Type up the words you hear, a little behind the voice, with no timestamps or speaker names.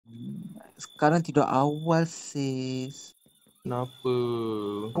sekarang tidur awal sis. Kenapa?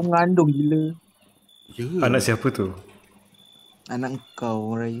 Kau mengandung gila. Ya. Anak siapa tu? Anak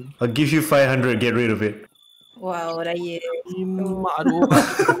kau Raya. I'll give you 500, get rid of it. Wow, Raya. Mak ada orang.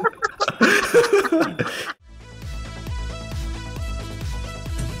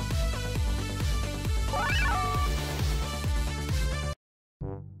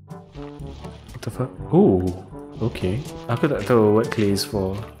 What the fuck? Oh, okay. Aku tak tahu what clay is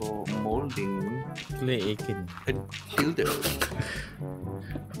for. For molding. Clay Aiken. Dildo.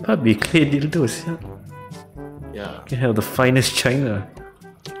 Babi, clay dildos. Ya. Can have the finest china.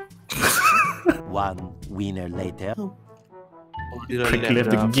 One winner later. Quick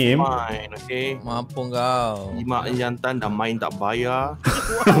left the game. Fine, okay. Mampu kau. 5 jantan dah main tak bayar.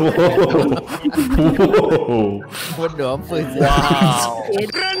 Whoa. Bodoh apa je. Wow.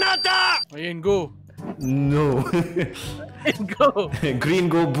 Ryan, go. No. Go. Green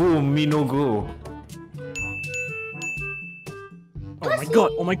go boom, me no go. Oh my god,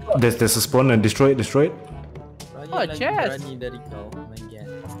 oh my god. There's a spawner. Destroy it, destroy it. Oh, chest. Berani dari kau. Oh my god.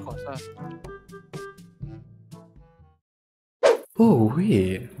 Of course lah. Oh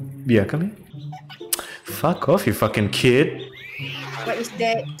wait. Biarkan eh. Fuck off, you fucking kid. What is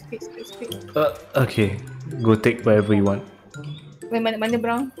that? Quick. Okay. Go take whatever you want. Mana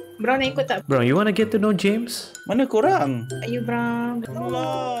Brown? Brown nak ikut tak? Bro, you wanna get to know James? Mana korang? Ayo Brown.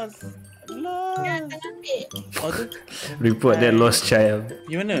 Lost. Oh tu. Report that lost child.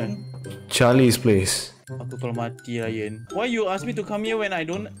 Di mana? Charlie's place. Aku kalau mati Ryan. Why you ask me to come here when I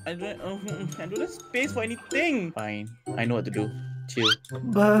don't have space for anything? Fine. I know what to do. Chill.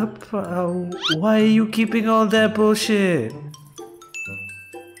 Bapa, why are you keeping all that bullshit?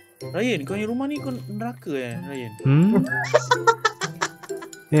 Ryan, kau yang rumah ni kau neraka Ryan?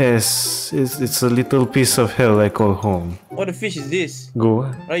 Yes, it's a little piece of hell I call home. What the fish is this? Go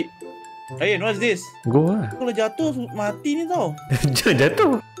ah. Ryan, what's this? Go ah. Kalau jatuh mati ni tau. Jangan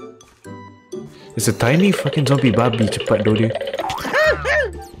jatuh. It's a tiny fucking zombie babi. Cepat dulu dia.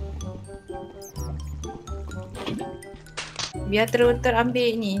 Biar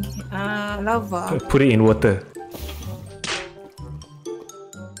terambil ni lava. Put it in water.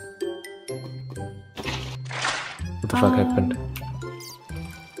 What the fuck happened?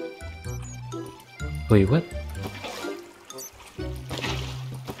 Wait, what?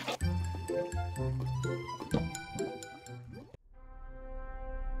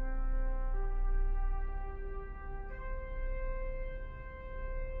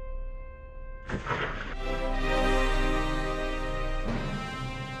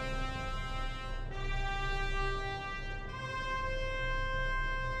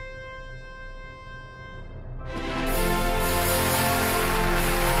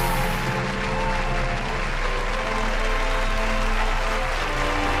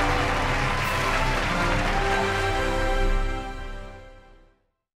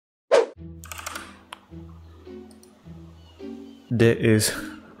 That is...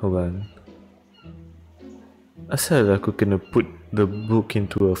 Hold on. Asal aku kena put the book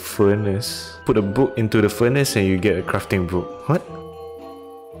into a furnace? Put a book into the furnace and you get a crafting book. What?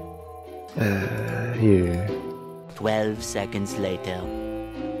 Yeah. 12 seconds later.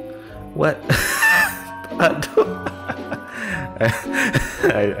 What?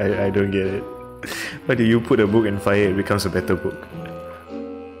 I don't get it. Why do you put a book and fire it becomes a better book?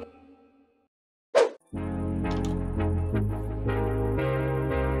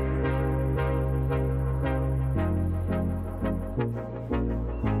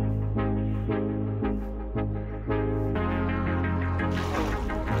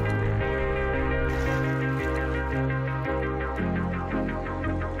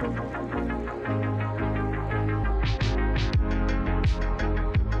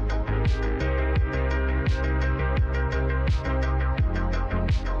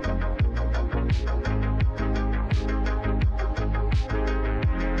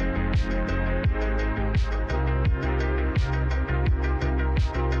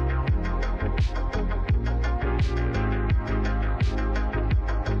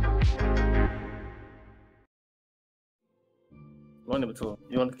 Mana betul?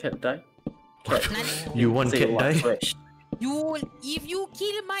 You want cat die? Cat. You want cat die? If you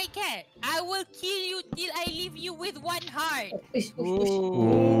kill my cat, I will kill you till I leave you with one heart.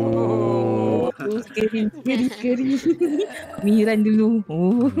 Scary. Miran dulu.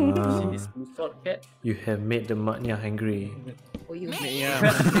 Cat. You have made the maknya hungry. Oh, you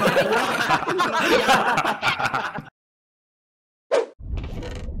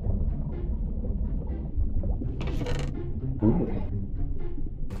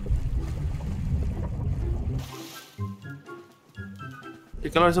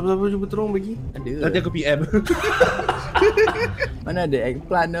Kalau siapa-siapa jumpa tolong bagi. Ada. Nanti aku PM. Mana ada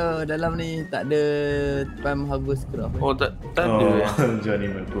eggplant tu dalam ni. Tak ada Prime Harvest Craft. Oh tak ada.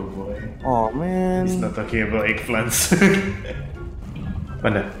 Johnny man, poor boy. Oh man. He's not talking about eggplants.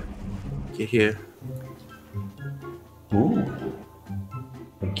 Mana? Okay, here. Ooh.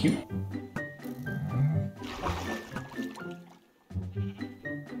 Thank you.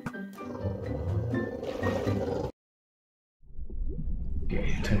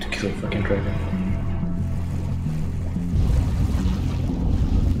 Okay, time to kill a fucking dragon.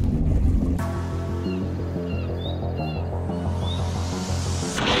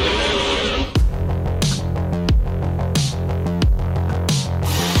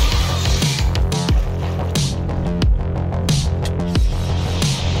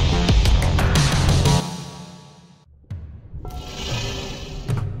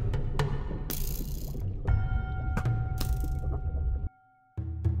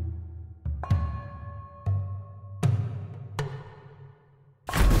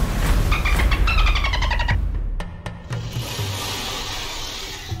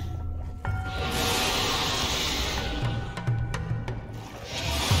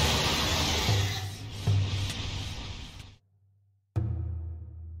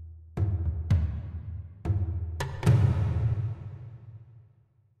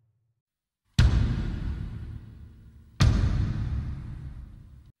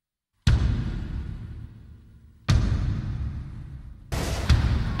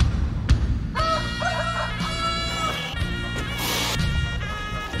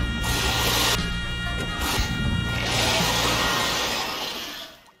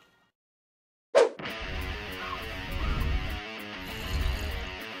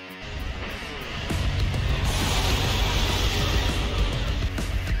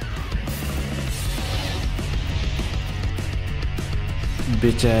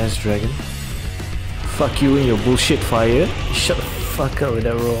 Bitch ass dragon. Fuck you and your bullshit fire. Shut the fuck up with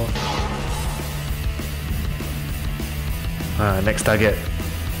that roar. Next target.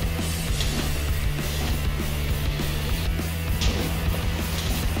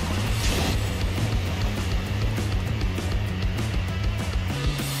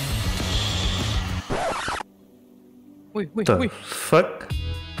 Wait. The fuck?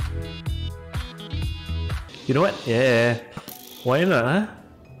 You know what? Yeah. Why not, huh?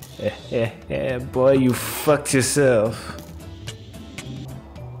 Boy, you fucked yourself.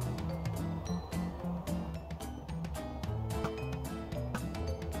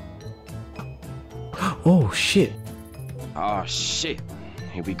 Oh shit. Oh shit.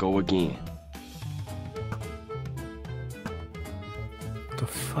 Here we go again. The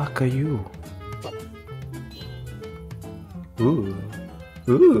fuck are you? Ooh.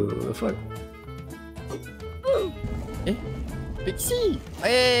 The fuck? Pixie!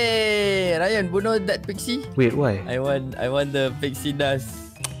 Hey, Ryan, bunuh that pixie. Wait, why? I want the pixie dust.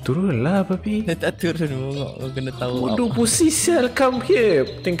 Turun lah, papi. Dia tak turun, bongok. Kau kena tahu. Bodoh pussy cell, come here.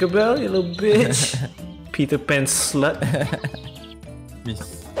 Tinkerbell, you little bitch. Peter Pan slut.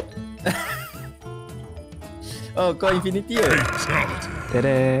 Miss. Oh, kau Infinity ke?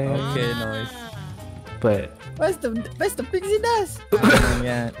 Tada. Okay, nice. But Where's the pixie dust?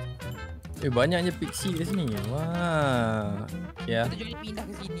 Ingat. Banyaknya pixie kat sini. Wah. Ya. Kita Johnny pindah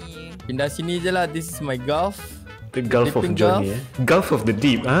ke sini. Pindah sini je lah. This is my Gulf. the Gulf of Johnny, Gulf of the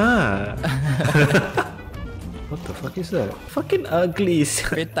Deep. What the fuck is that? Fucking ugly.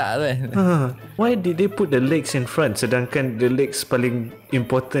 Petak kan? Why did they put the legs in front sedangkan the legs paling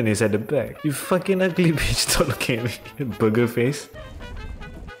important is at the back? You fucking ugly bitch. Stop looking at me. Burger face.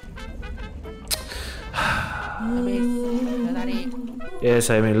 Habis. Dah tarik.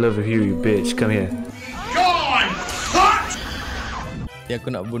 Yes, I'm in love with you, you bitch. Come here. Aku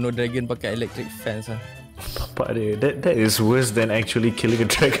nak bunuh dragon pakai electric fence lah. Bapak dia. That is worse than actually killing a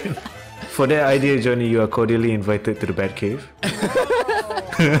dragon. For that idea, Johnny, you are cordially invited to the Batcave.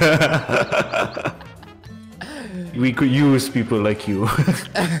 We could use people like you.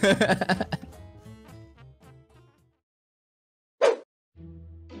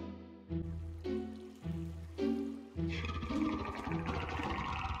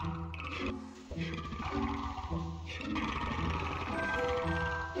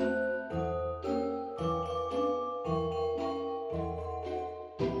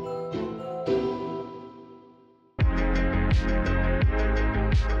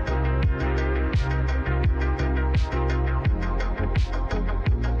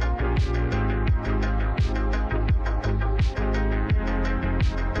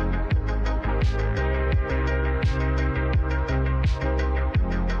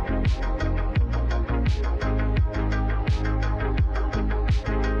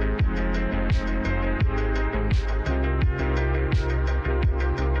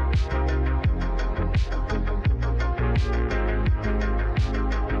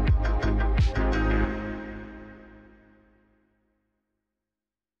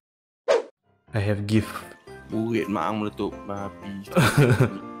 I have gift. Burit mak ang meletup babi.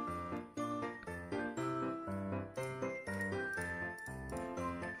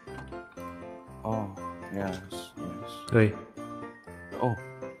 Oh, yes. Oi, Oh,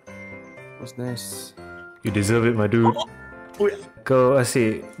 what's this? you deserve it, my dude. Kau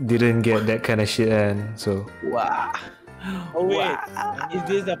asyik didn't get that kind of shit and so. Wow. Oh wait, is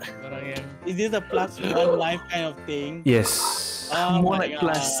this a +1 life kind of thing? Yes. Oh More my like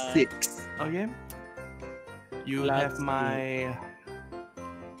God. +6. Okay. You Plus have my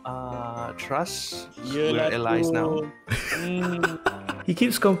trust. Yelah We're allies tu. now. He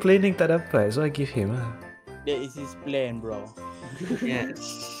keeps complaining tak dapat, so I give him. That is his plan, bro. Yes.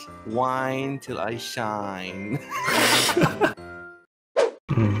 Wine till I shine.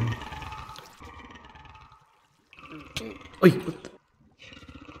 Oi.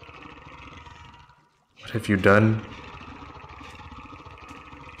 What have you done?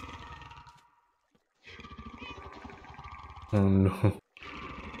 Oh no.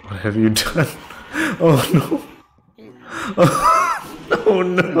 What have you done? Oh no. Oh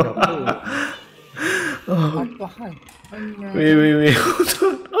no. Apa hal? Wait. Hold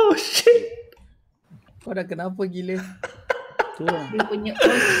on. Oh shit. Kau dah kenapa gila? Tu lah. Dia punya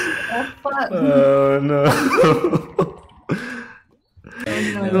apa? Oh no.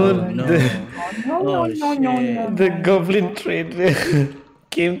 The goblin trader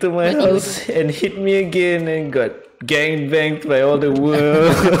came to my house and hit me again and got gangbanged by all the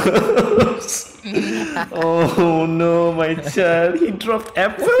wolves. Oh no, my child. He dropped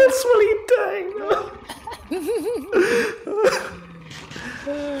apples while he died.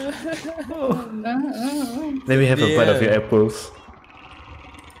 Let me have a bite of your apples.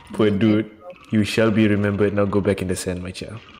 Poor dude. You shall be remembered. Now go back in the sand, my child.